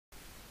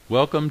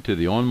Welcome to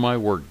the On My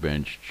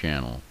Workbench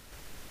channel.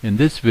 In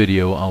this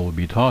video I will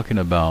be talking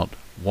about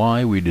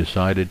why we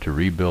decided to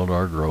rebuild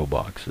our grow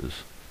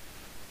boxes.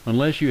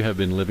 Unless you have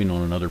been living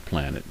on another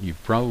planet,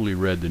 you've probably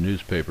read the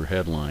newspaper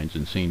headlines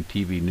and seen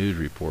TV news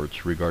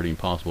reports regarding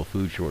possible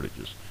food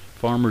shortages.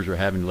 Farmers are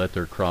having to let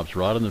their crops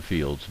rot in the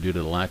fields due to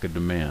the lack of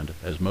demand,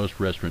 as most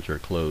restaurants are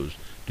closed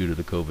due to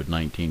the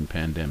COVID-19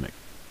 pandemic.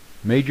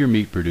 Major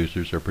meat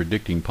producers are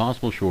predicting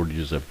possible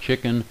shortages of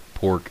chicken,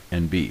 pork,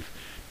 and beef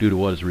due to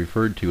what is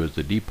referred to as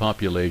the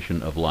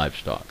depopulation of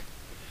livestock.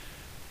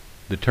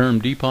 The term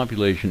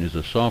depopulation is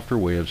a softer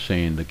way of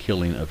saying the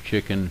killing of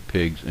chicken,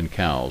 pigs, and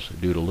cows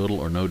due to little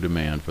or no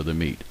demand for the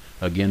meat,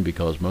 again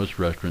because most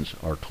restaurants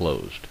are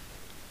closed.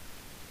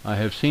 I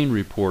have seen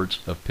reports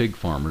of pig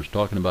farmers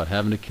talking about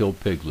having to kill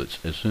piglets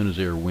as soon as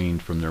they are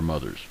weaned from their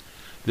mothers.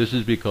 This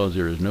is because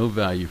there is no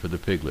value for the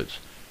piglets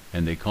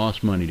and they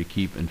cost money to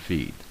keep and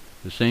feed.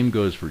 The same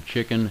goes for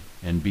chicken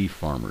and beef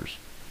farmers.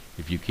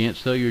 If you can't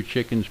sell your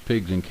chickens,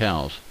 pigs, and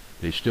cows,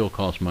 they still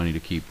cost money to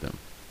keep them.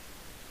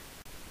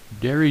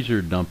 Dairies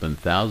are dumping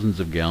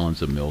thousands of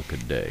gallons of milk a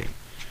day.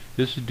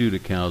 This is due to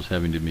cows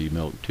having to be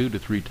milked 2 to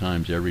 3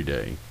 times every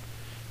day.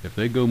 If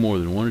they go more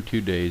than 1 or 2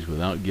 days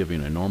without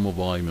giving a normal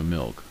volume of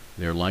milk,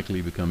 they are likely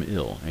to become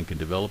ill and can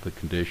develop a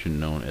condition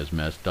known as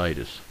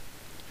mastitis,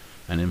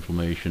 an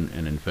inflammation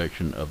and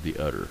infection of the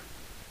udder.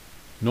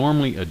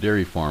 Normally, a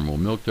dairy farm will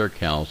milk their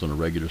cows on a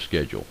regular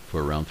schedule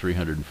for around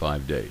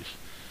 305 days.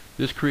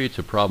 This creates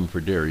a problem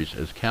for dairies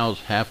as cows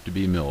have to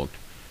be milked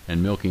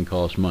and milking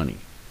costs money.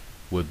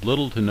 With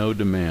little to no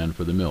demand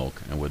for the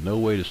milk and with no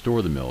way to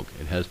store the milk,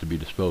 it has to be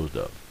disposed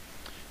of.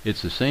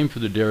 It's the same for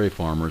the dairy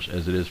farmers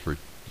as it is for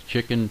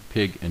chicken,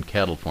 pig, and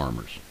cattle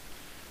farmers.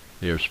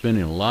 They are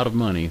spending a lot of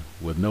money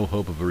with no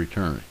hope of a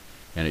return,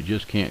 and it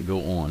just can't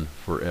go on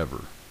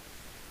forever.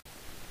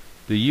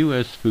 The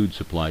U.S. food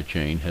supply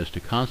chain has to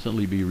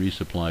constantly be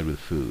resupplied with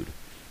food.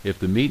 If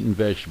the meat and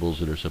vegetables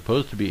that are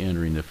supposed to be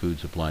entering the food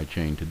supply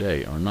chain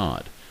today are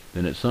not,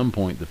 then at some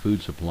point the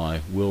food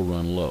supply will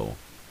run low,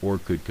 or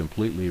could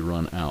completely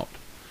run out.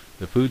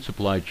 The food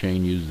supply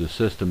chain uses a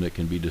system that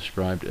can be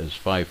described as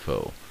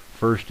FIFO,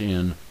 first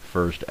in,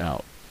 first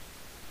out.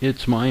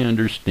 It's my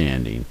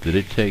understanding that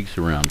it takes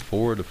around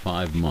 4 to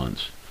 5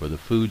 months for the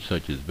food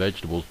such as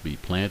vegetables to be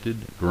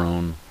planted,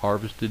 grown,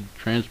 harvested,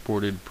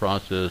 transported,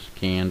 processed,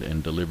 canned,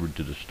 and delivered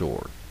to the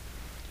store.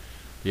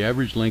 The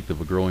average length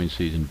of a growing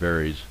season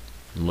varies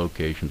from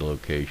location to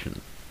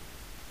location.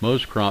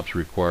 Most crops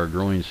require a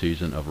growing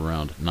season of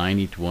around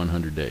 90 to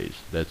 100 days.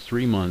 That's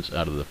 3 months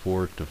out of the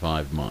 4 to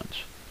 5 months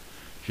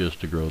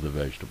just to grow the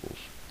vegetables.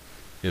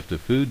 If the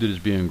food that is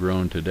being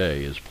grown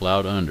today is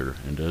plowed under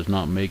and does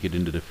not make it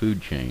into the food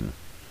chain,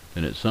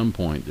 then at some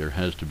point there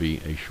has to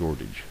be a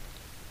shortage.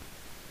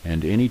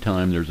 And any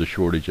time there's a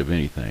shortage of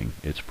anything,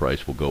 its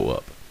price will go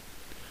up.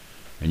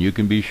 And you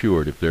can be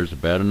sure if there's a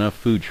bad enough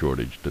food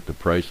shortage that the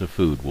price of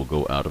food will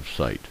go out of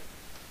sight.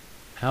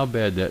 How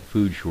bad that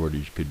food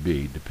shortage could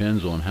be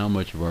depends on how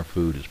much of our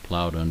food is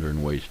plowed under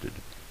and wasted.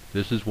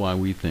 This is why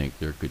we think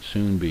there could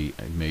soon be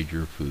a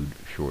major food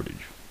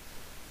shortage.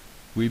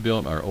 We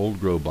built our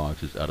old grow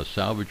boxes out of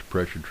salvaged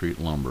pressure treat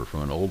lumber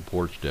from an old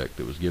porch deck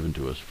that was given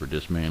to us for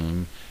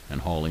dismantling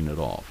and hauling it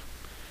off.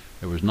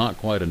 There was not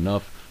quite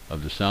enough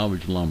of the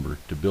salvaged lumber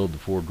to build the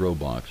 4 grow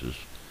boxes,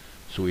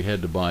 so we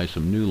had to buy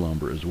some new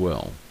lumber as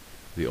well.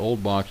 The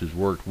old boxes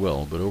worked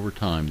well, but over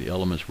time the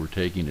elements were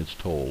taking its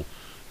toll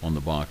on the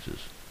boxes,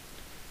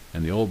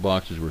 and the old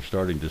boxes were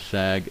starting to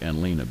sag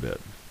and lean a bit,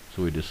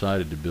 so we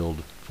decided to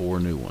build 4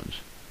 new ones,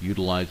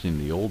 utilizing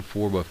the old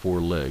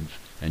 4x4 legs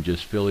and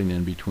just filling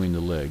in between the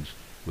legs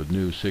with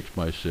new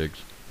 6x6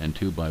 and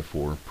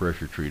 2x4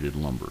 pressure treated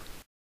lumber.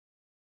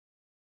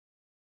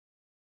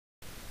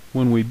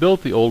 When we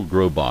built the old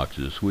grow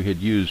boxes, we had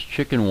used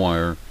chicken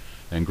wire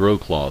and grow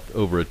cloth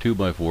over a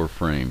 2x4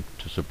 frame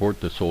to support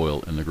the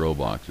soil in the grow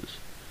boxes.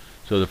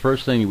 So the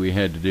first thing we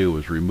had to do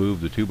was remove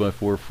the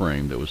 2x4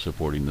 frame that was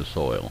supporting the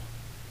soil.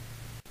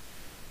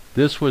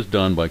 This was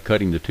done by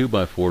cutting the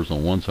 2x4s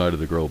on one side of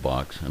the grow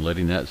box and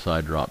letting that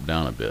side drop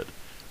down a bit,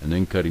 and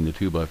then cutting the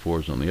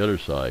 2x4s on the other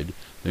side,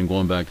 then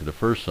going back to the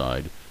first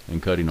side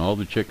and cutting all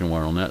the chicken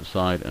wire on that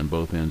side and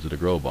both ends of the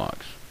grow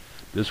box.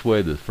 This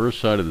way the first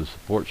side of the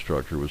support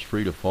structure was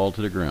free to fall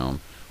to the ground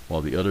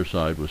while the other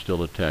side was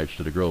still attached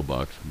to the grow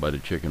box by the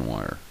chicken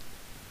wire.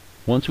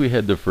 Once we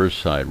had the first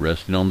side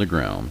resting on the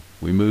ground,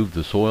 we moved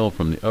the soil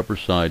from the upper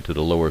side to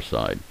the lower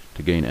side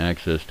to gain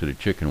access to the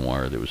chicken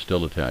wire that was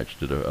still attached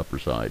to the upper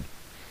side.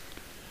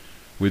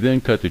 We then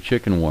cut the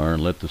chicken wire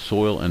and let the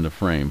soil and the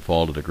frame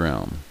fall to the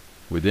ground.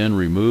 We then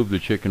removed the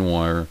chicken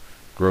wire,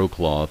 grow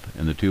cloth,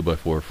 and the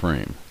 2x4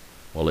 frame.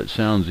 While it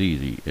sounds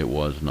easy, it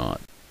was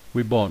not.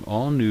 We bought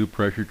all new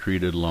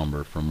pressure-treated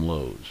lumber from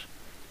Lowe's.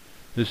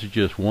 This is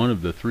just one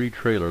of the 3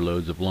 trailer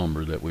loads of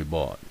lumber that we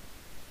bought.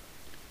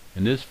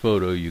 In this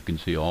photo you can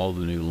see all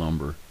the new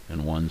lumber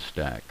in one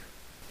stack.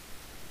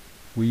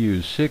 We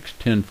used 6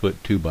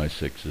 10-foot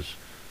 2x6s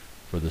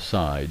for the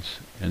sides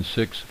and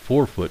 6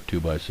 4-foot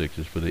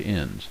 2x6s for the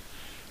ends.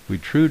 We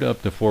trued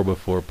up the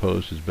 4x4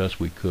 post as best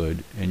we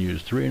could and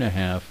used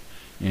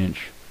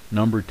 3.5-inch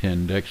number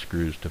 10 deck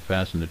screws to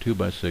fasten the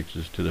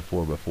 2x6s to the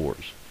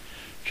 4x4s,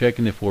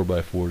 checking the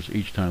 4x4s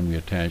each time we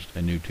attached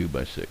a new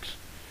 2x6.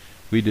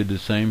 We did the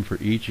same for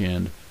each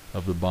end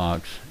of the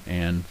box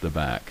and the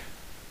back.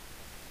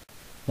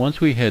 Once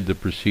we had the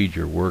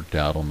procedure worked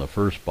out on the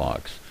first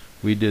box,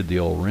 we did the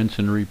old rinse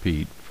and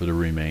repeat for the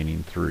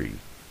remaining 3.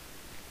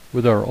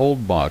 With our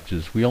old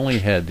boxes, we only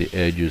had the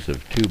edges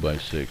of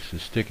 2x6s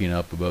sticking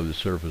up above the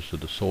surface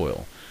of the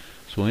soil,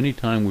 so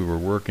anytime we were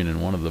working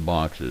in one of the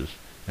boxes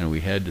and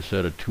we had to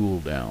set a tool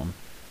down,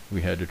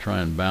 we had to try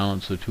and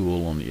balance the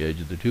tool on the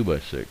edge of the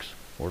 2x6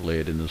 or lay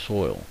it in the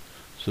soil.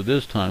 So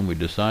this time we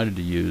decided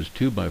to use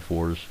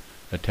 2x4s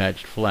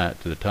attached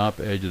flat to the top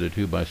edge of the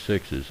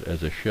 2x6s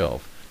as a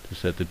shelf to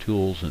set the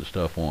tools and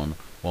stuff on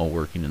while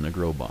working in the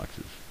grow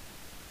boxes.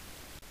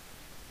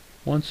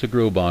 Once the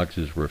grow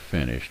boxes were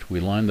finished, we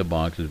lined the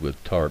boxes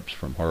with tarps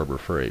from Harbor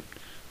Freight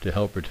to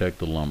help protect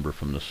the lumber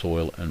from the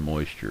soil and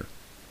moisture.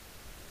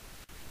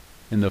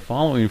 In the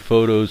following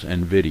photos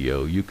and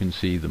video, you can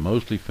see the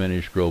mostly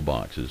finished grow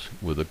boxes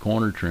with the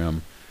corner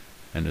trim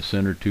and the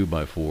center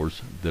 2x4s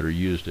that are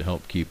used to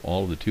help keep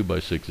all of the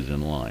 2x6s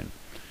in line,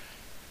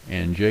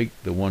 and Jake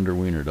the Wonder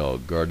Wiener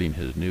Dog guarding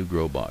his new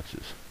grow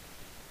boxes.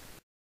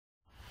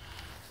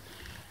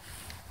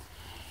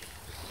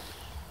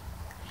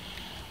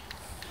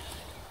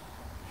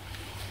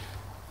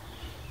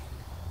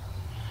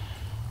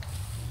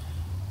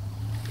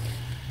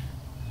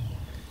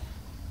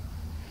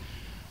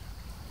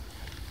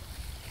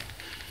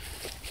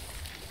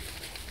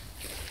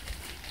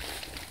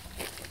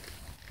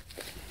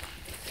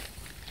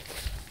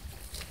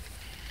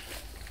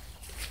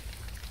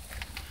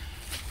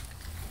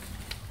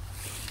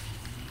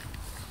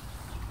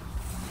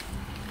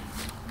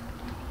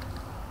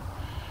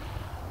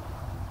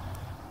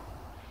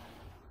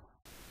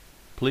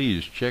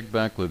 Please check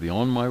back with the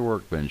On My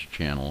Workbench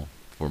channel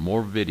for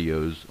more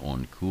videos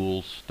on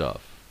cool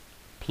stuff.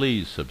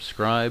 Please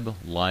subscribe,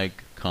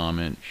 like,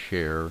 comment,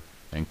 share,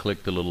 and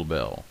click the little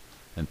bell.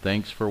 And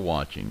thanks for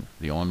watching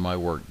the On My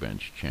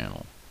Workbench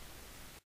channel.